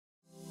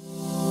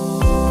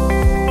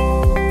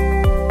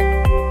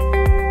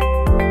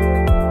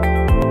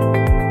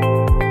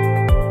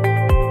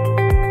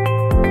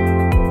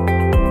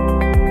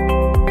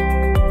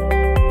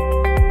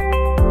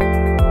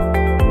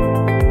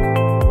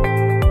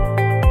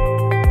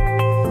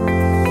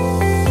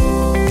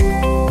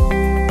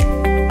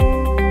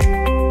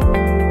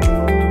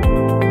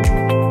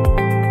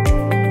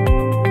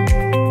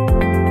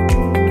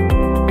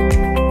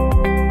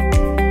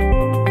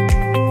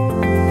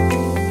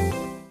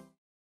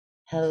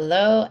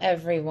Hello,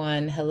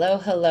 everyone. Hello,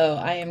 hello.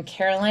 I am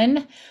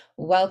Carolyn.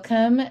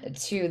 Welcome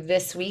to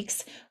this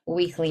week's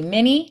weekly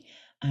mini.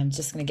 I'm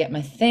just going to get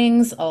my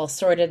things all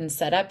sorted and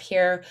set up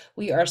here.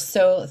 We are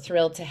so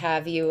thrilled to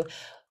have you.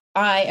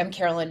 I am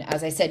Carolyn,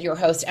 as I said, your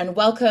host, and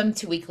welcome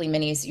to Weekly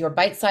Minis, your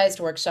bite-sized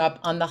workshop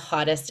on the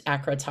hottest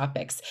acro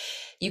topics.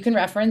 You can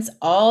reference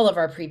all of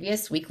our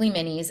previous weekly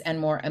minis and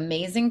more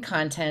amazing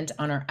content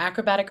on our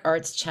Acrobatic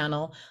Arts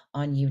channel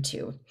on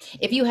YouTube.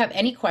 If you have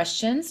any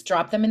questions,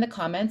 drop them in the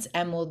comments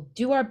and we'll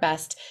do our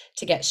best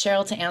to get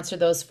Cheryl to answer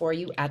those for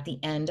you at the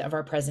end of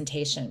our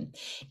presentation.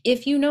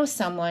 If you know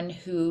someone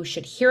who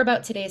should hear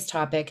about today's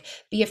topic,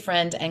 be a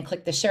friend and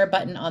click the share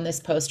button on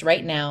this post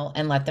right now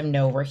and let them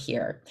know we're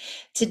here.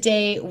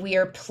 Today, we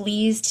are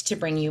pleased to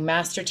bring you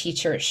Master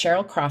Teacher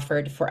Cheryl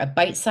Crawford for a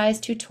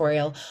bite-sized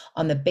tutorial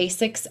on the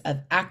basics of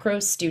Acro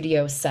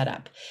studio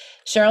setup.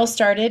 Cheryl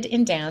started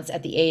in dance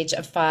at the age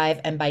of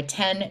 5, and by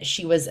 10,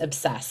 she was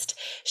obsessed.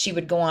 She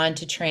would go on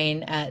to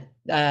train at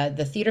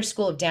the Theatre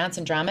School of Dance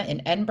and Drama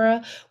in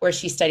Edinburgh, where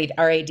she studied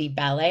RAD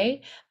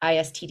ballet,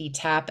 ISTD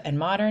tap and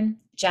modern,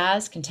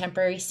 jazz,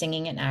 contemporary,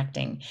 singing, and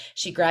acting.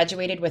 She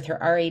graduated with her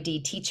RAD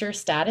teacher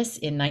status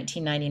in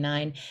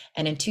 1999,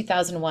 and in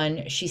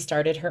 2001, she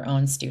started her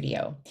own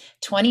studio.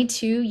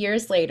 22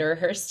 years later,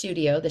 her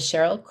studio, the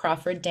Cheryl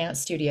Crawford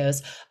Dance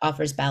Studios,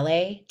 offers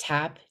ballet,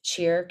 tap,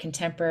 cheer,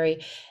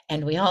 contemporary,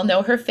 and we all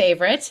know her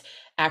favorite,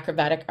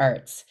 acrobatic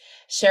arts.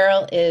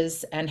 Cheryl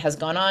is and has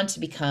gone on to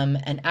become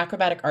an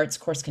acrobatic arts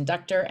course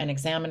conductor and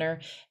examiner,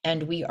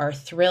 and we are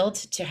thrilled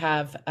to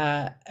have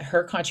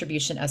her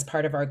contribution as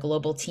part of our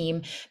global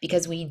team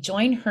because we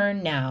join her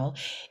now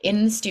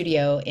in the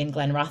studio in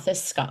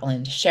Glenrothes,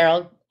 Scotland.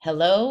 Cheryl,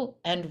 hello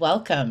and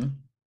welcome.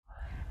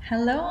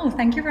 Hello,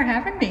 thank you for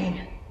having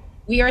me.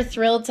 We are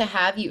thrilled to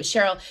have you.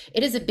 Cheryl,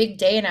 it is a big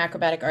day in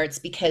acrobatic arts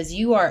because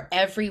you are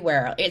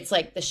everywhere. It's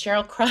like the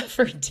Cheryl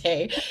Crawford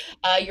Day.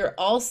 You're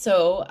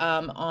also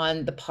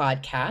on the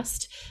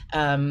podcast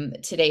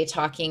today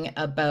talking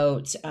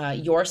about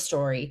your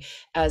story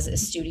as a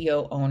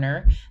studio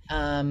owner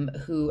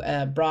who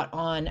brought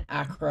on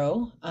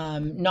Acro,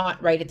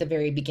 not right at the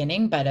very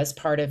beginning, but as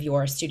part of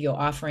your studio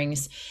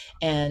offerings.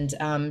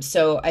 And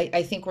so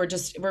I think we're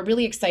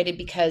really excited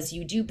because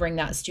you do bring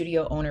that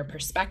studio owner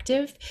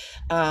perspective,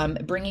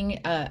 bringing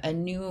a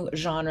new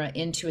genre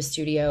into a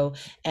studio,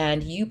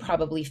 and you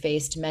probably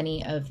faced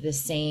many of the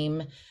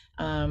same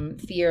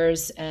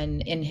fears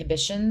and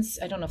inhibitions.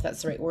 I don't know if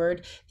that's the right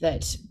word,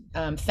 that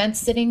fence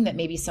sitting that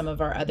maybe some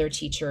of our other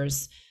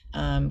teachers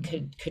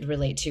could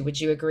relate to.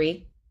 Would you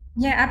agree?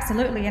 Yeah,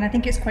 absolutely. And I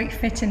think it's quite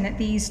fitting that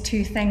these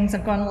two things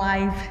have gone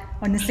live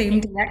on the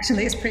same day.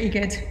 Actually, it's pretty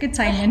good. Good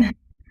timing.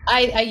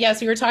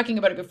 Yes, we were talking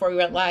about it before we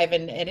went live,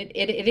 and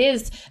it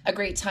is a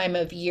great time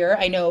of year.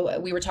 I know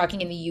we were talking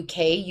in the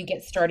UK, you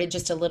get started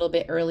just a little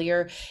bit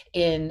earlier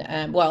in,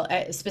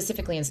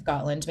 specifically in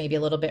Scotland, maybe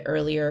a little bit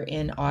earlier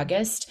in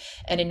August.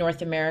 And in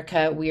North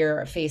America,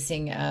 we're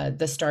facing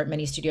the start,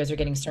 many studios are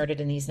getting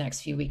started in these next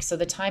few weeks. So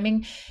the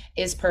timing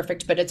is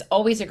perfect, but it's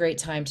always a great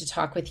time to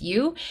talk with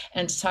you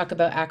and to talk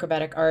about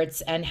acrobatic arts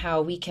and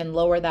how we can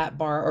lower that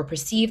bar or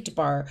perceived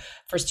bar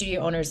for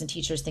studio owners and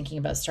teachers thinking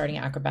about starting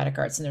acrobatic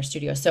arts in their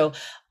studio. So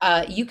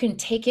you can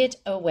take it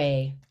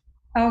away.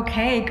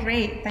 Okay,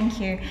 great.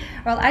 Thank you.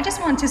 Well, I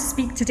just want to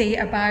speak today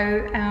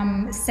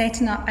about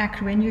setting up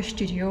Acro in your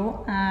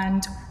studio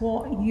and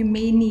what you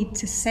may need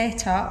to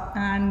set up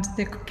and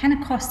the kind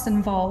of costs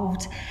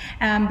involved.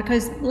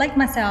 Because, like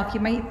myself,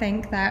 you might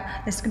think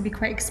that this can be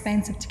quite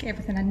expensive to get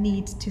everything I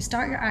need to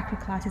start your Acro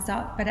classes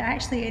up, but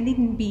actually, it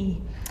needn't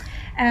be.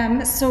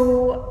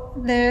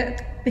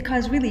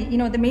 Because really,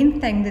 the main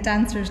thing the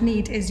dancers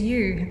need is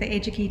you, the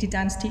educated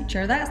dance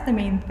teacher. That's the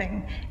main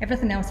thing.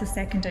 Everything else is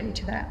secondary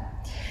to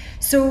that.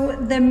 So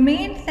the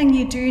main thing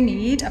you do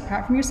need,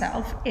 apart from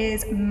yourself,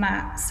 is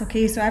mats.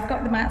 Okay, so I've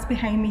got the mats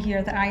behind me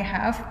here that I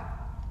have.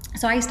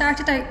 So I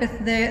started out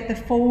with the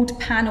fold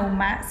panel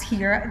mats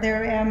here.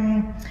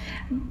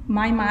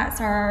 My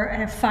mats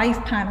are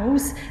 5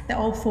 panels that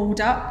all fold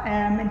up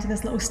into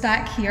this little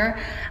stack here.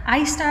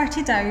 I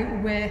started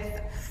out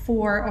with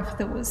 4 of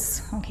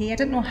those. Okay, I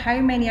didn't know how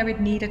many I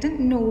would need. I didn't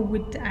know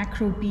would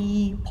Acro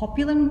be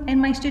popular in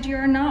my studio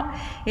or not.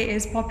 It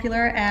is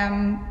popular,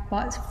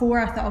 but 4,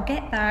 I thought I'll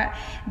get that.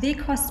 They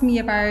cost me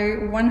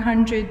about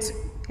 100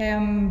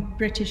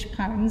 British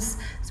pounds,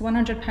 so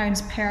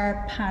 £100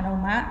 per panel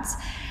mat.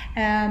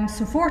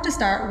 So 4 to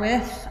start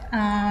with,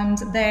 and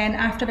then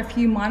after a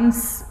few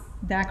months,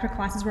 the Acro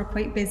classes were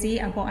quite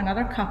busy. I bought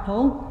another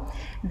couple.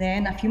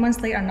 Then a few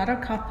months later, another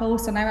couple.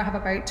 So now I have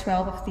about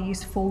 12 of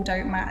these fold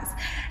out mats.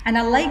 And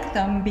I like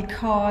them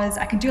because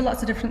I can do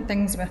lots of different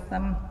things with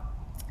them.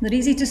 They're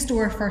easy to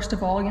store, first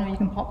of all. You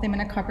can pop them in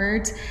a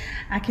cupboard.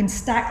 I can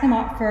stack them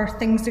up for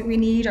things that we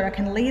need, or I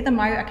can lay them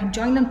out. I can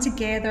join them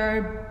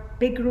together,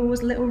 big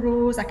rows, little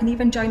rows. I can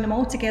even join them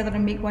all together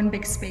and make one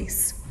big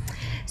space.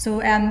 So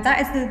that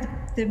is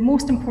the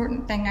most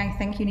important thing I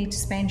think you need to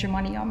spend your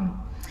money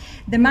on.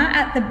 The mat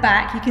at the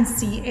back, you can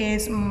see,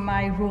 is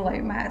my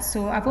rollout mat.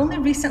 So I've only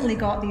recently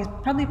got these,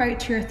 probably about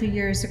 2 or 3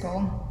 years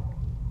ago.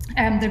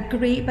 They're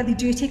great, but they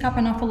do take up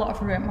an awful lot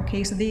of room,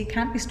 okay? So they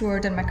can't be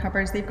stored in my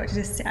cupboards. They've got to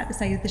just sit at the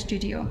side of the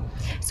studio.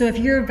 So if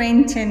you're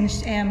renting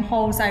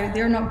halls out,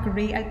 they're not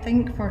great, I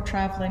think, for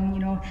traveling. You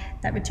know,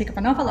 that would take up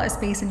an awful lot of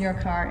space in your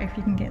car if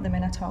you can get them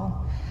in at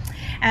all.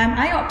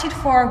 I opted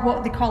for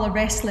what they call a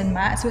wrestling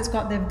mat, so it's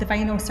got the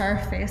vinyl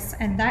surface,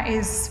 and that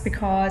is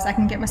because I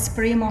can get my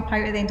spray mop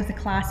out at the end of the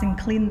class and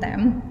clean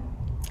them.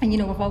 And you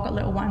know, we've all got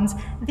little ones,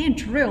 they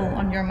drill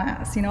on your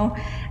mats, you know,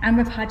 and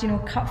we've had, you know,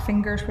 cut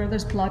fingers where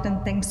there's blood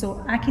and things,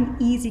 so I can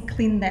easily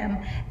clean them.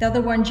 The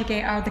other ones you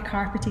get are the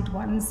carpeted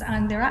ones,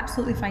 and they're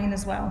absolutely fine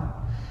as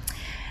well.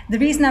 The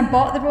reason I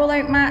bought the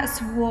rollout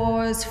mats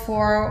was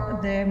for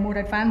the more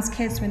advanced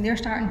kids when they're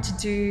starting to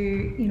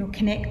do, you know,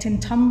 connecting,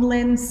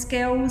 tumbling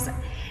skills.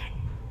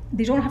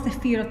 They don't have the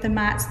fear of the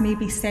mats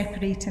maybe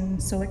separating,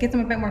 so it gives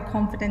them a bit more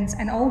confidence,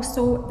 and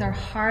also they're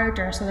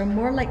harder, so they're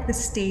more like the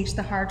stage,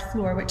 the hard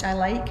floor, which I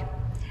like.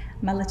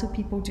 My little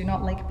people do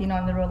not like being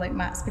on the rollout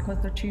mats because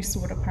they're too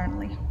sore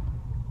apparently.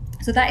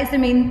 So that is the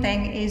main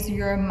thing, is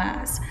your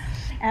mats.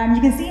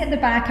 You can see at the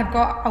back I've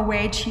got a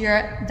wedge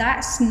here.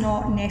 That's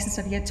not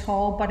necessary at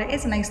all, but it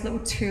is a nice little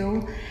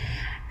tool.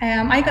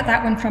 I got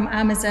that one from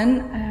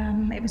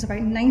Amazon. It was about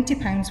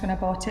 £90 when I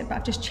bought it, but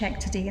I've just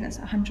checked today and it's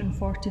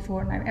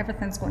 144 now.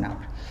 Everything's gone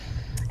up.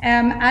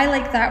 I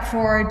like that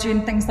for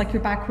doing things like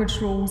your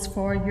backwards rolls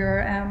for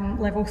your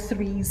level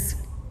 3s.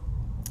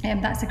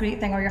 That's a great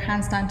thing, or your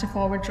handstand to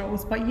forward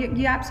rolls, but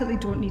you absolutely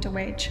don't need a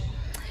wedge.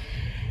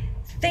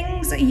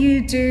 Things that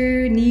you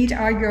do need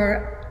are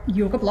your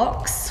yoga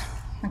blocks.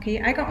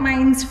 Okay, I got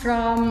mine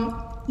from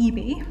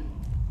eBay.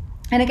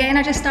 And again,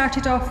 I just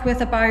started off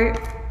with about,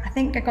 I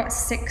think I got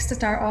 6 to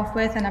start off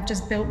with, and I've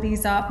just built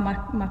these up, my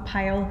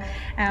pile.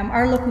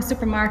 Our local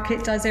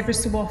supermarket does every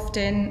so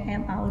often,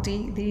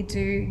 Aldi, they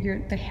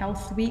do the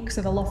health week,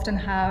 so they'll often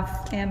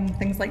have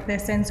things like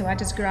this in, so I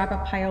just grab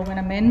a pile when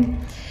I'm in.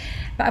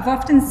 But I've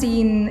often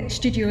seen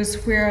studios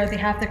where they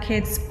have their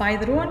kids buy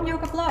their own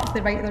yoga block,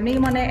 they write their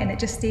name on it and it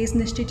just stays in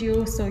the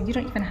studio, so you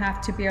don't even have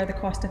to bear the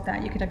cost of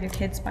that, you could have your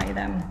kids buy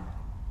them.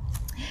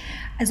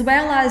 As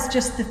well as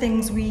just the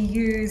things we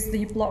use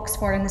the blocks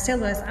for in the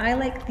syllabus, I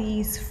like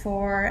these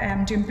for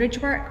doing bridge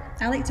work.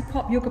 I like to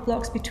pop yoga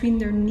blocks between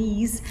their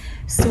knees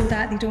so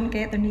that they don't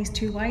get their knees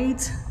too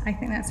wide. I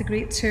think that's a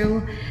great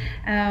tool.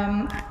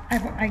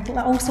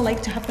 I also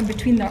like to have them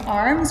between their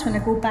arms when I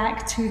go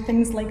back to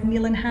things like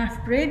kneeling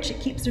half bridge. It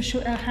keeps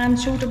their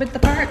hands shoulder width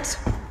apart.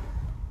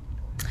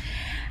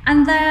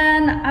 And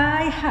then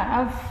I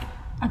have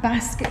a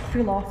basket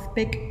full of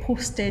big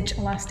postage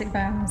elastic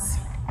bands.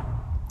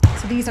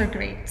 So these are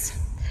great.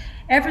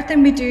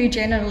 Everything we do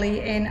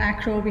generally in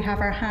Acro, we have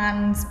our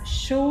hands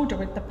shoulder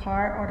width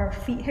apart or our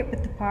feet hip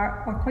width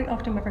apart, or quite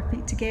often with our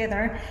feet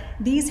together.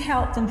 These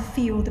help them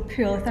feel the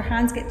pull. If their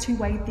hands get too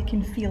wide, they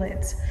can feel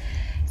it.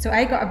 So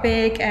I got a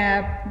big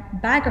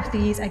bag of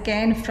these,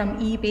 again from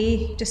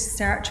eBay. Just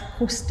search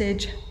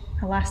postage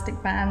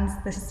elastic bands.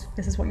 This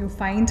is what you'll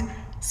find.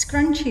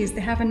 Scrunchies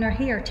they have in their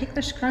hair. Take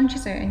their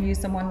scrunchies out and use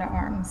them on their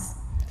arms.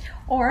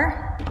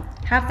 Or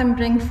have them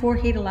bring 4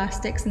 hair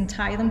elastics and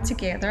tie them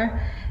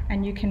together,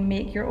 and you can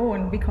make your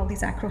own. We call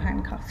these Acro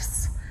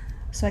handcuffs.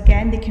 So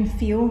again, they can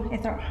feel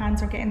if their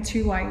hands are getting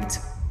too wide.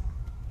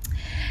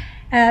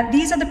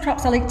 These are the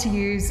props I like to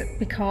use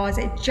because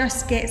it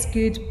just gets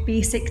good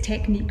basic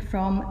technique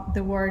from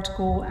the word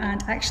go,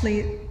 and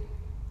actually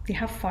they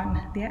have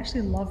fun. They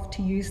actually love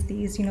to use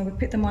these. You know, we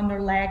put them on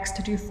their legs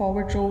to do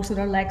forward rolls so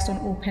their legs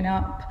don't open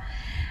up.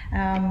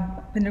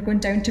 When they're going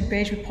down to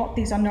bridge, we pop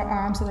these on their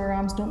arms so their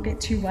arms don't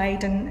get too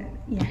wide, and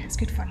yeah, it's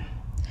good fun.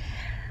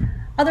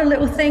 Other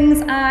little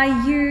things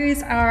I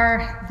use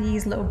are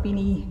these little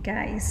beanie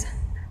guys.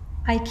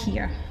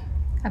 IKEA.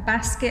 A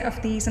basket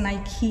of these in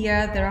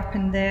IKEA. They're up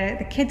in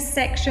the kids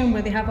section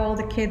where they have all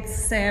the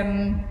kids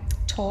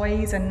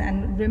toys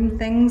and room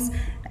things.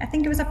 I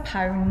think it was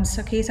 £1,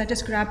 okay, so I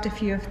just grabbed a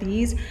few of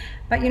these.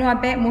 But you know, I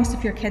bet most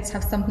of your kids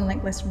have something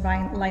like this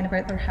lying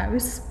about their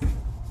house.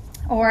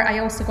 Or I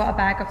also got a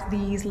bag of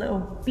these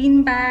little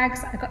bean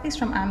bags. I got these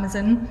from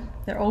Amazon.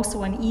 They're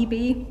also on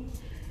eBay.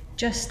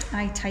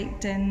 I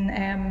typed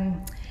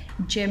in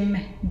gym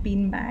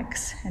bean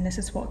bags, and this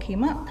is what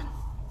came up.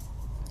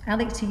 I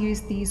like to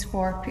use these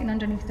for putting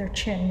underneath their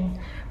chin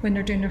when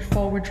they're doing their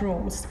forward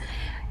rolls.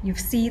 You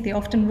see, they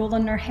often roll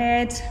on their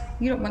head.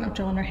 You don't want them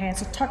to roll on their head,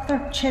 so tuck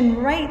their chin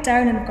right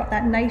down and they've got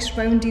that nice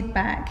rounded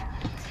back.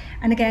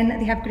 And again,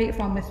 they have great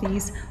fun with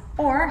these.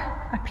 Or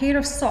a pair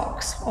of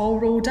socks all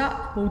rolled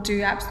up will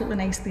do absolutely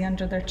nicely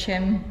under their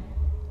chin.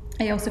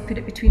 I also put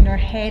it between their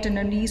head and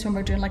their knees when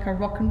we're doing like a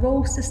rock and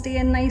roll to stay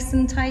in nice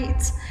and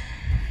tight.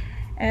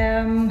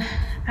 And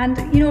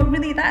you know,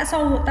 really that's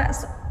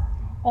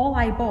all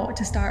I bought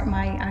to start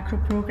my Acro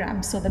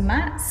program. So the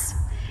mats,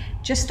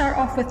 just start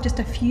off with just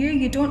a few.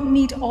 You don't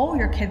need all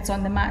your kids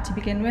on the mat to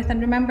begin with. And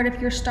remember, if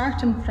you're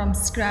starting from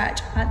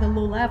scratch at the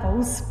low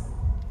levels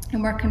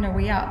and working their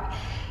way up,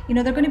 you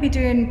know, they're going to be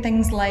doing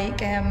things like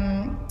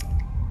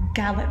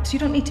gallops. You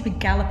don't need to be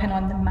galloping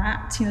on the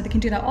mat. You know, they can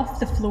do that off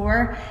the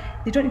floor.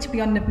 They don't need to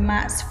be on the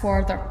mats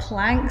for their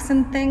planks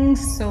and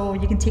things, so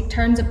you can take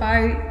turns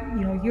about.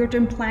 You know, you're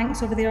doing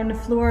planks over there on the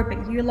floor,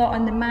 but you lot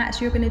on the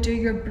mats, you're going to do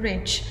your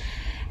bridge.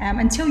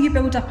 Until you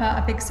build up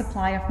a big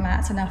supply of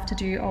mats, enough to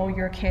do all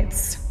your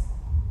kids.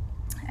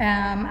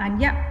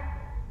 And yeah,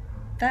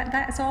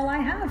 that's all I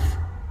have.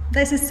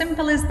 That's as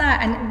simple as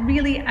that. And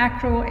really,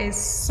 Acro is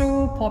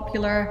so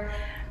popular.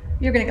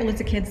 You're going to get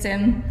loads of kids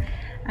in,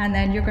 and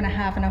then you're going to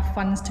have enough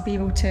funds to be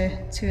able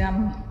to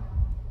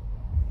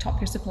top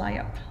your supply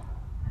up.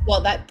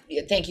 Well,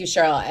 thank you,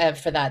 Cheryl,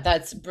 for that.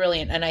 That's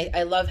brilliant. And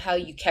I love how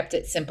you kept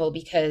it simple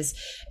because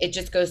it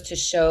just goes to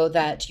show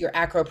that your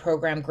Acro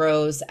program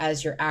grows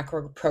as your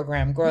Acro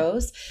program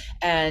grows,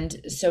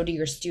 and so do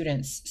your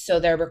students. So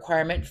their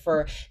requirement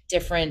for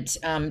different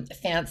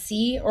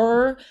fancy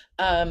or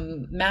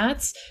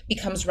mats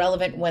becomes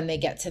relevant when they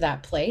get to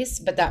that place.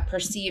 But that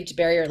perceived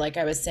barrier, like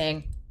I was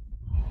saying,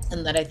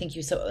 and that I think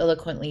you so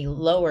eloquently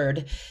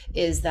lowered,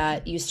 is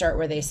that you start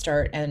where they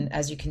start. And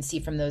as you can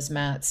see from those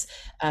mats,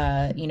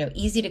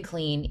 easy to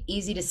clean,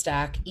 easy to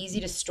stack,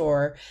 easy to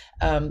store.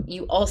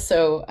 You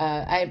also,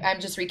 I'm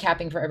just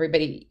recapping for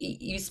everybody.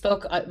 You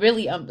spoke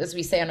really, as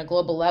we say, on a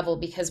global level,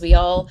 because we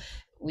all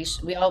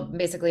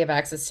basically have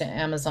access to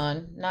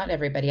Amazon. Not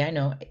everybody, I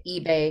know,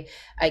 eBay,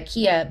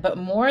 IKEA, but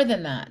more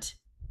than that,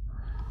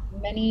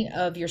 many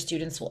of your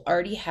students will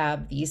already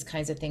have these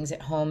kinds of things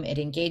at home. It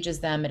engages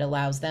them. It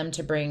allows them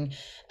to bring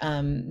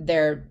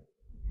their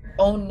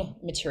own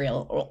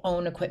material or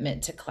own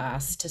equipment to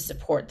class to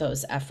support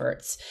those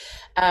efforts.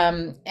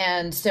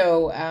 And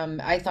so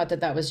I thought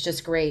that was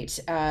just great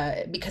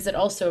because it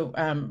also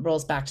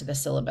rolls back to the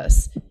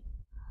syllabus.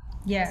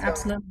 Yeah, So,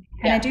 absolutely.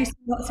 And I yeah. do see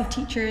lots of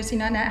teachers,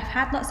 and I've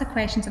had lots of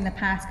questions in the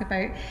past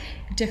about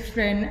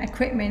different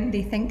equipment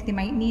they think they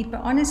might need.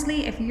 But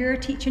honestly, if you're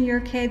teaching your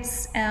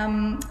kids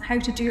how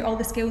to do all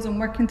the skills and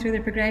working through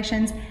their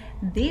progressions,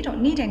 they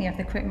don't need any of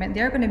the equipment.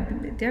 They're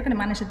gonna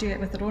manage to do it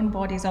with their own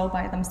bodies all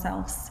by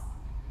themselves.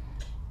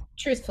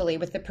 Truthfully,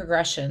 with the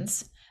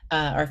progressions,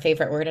 our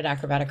favorite word at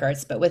Acrobatic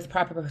Arts, but with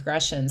proper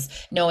progressions,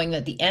 knowing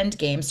that the end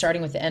game, starting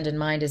with the end in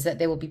mind, is that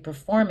they will be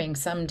performing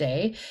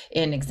someday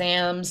in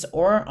exams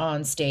or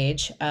on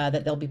stage,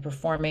 that they'll be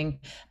performing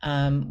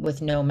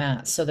with no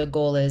mats. So the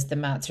goal is the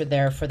mats are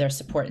there for their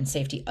support and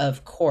safety,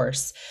 of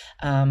course,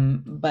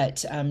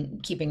 but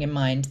keeping in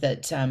mind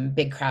that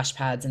big crash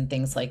pads and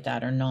things like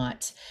that are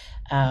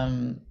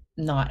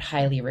not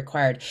highly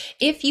required.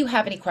 If you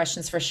have any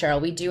questions for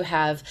Cheryl, we do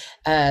have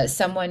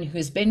someone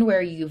who's been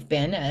where you've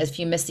been. If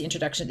you missed the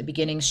introduction at the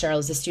beginning, Cheryl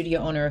is a studio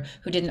owner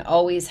who didn't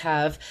always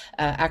have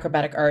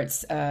acrobatic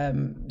arts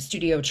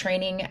studio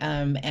training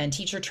and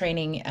teacher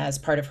training as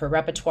part of her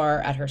repertoire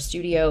at her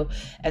studio.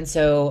 And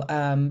so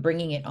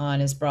bringing it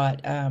on has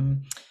brought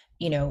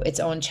its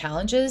own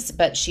challenges,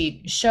 but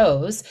she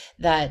shows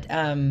that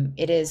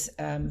it is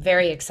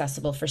very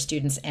accessible for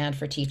students and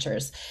for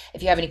teachers.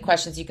 If you have any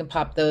questions, you can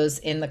pop those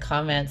in the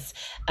comments.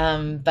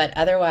 But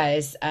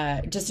otherwise,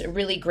 just a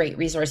really great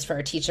resource for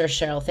our teachers.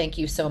 Cheryl, thank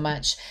you so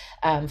much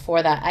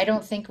for that. I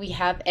don't think we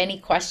have any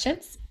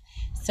questions.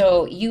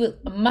 So you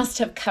must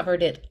have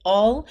covered it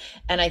all,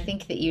 and I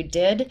think that you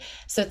did.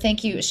 So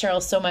thank you,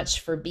 Cheryl, so much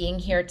for being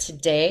here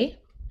today.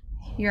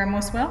 You're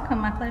most welcome.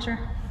 My pleasure.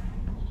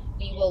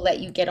 We will let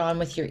you get on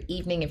with your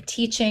evening of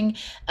teaching.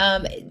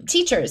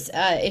 Teachers,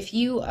 if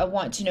you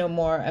want to know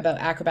more about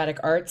acrobatic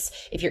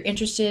arts, if you're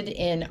interested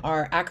in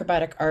our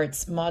acrobatic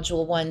arts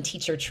module 1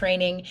 teacher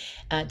training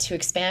to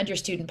expand your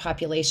student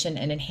population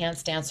and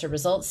enhance dancer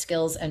results,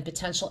 skills, and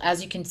potential,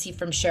 as you can see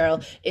from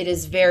Cheryl, it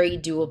is very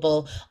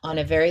doable on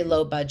a very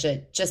low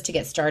budget just to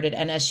get started.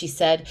 And as she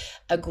said,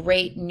 a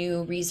great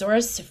new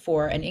resource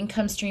for an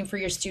income stream for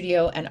your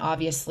studio, and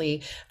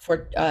obviously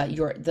for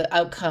the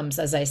outcomes,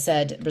 as I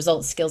said,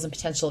 results, skills, and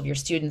potential of your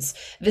students.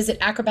 Visit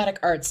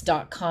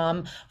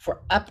acrobaticarts.com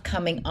for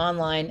upcoming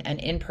online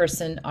and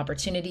in-person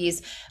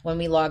opportunities. When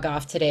we log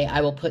off today, I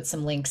will put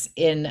some links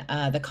in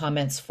the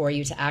comments for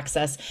you to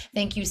access.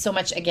 Thank you so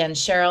much again,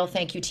 Cheryl.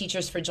 Thank you,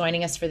 teachers, for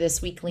joining us for this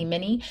weekly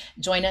mini.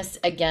 Join us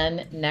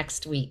again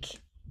next week.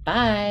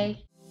 Bye.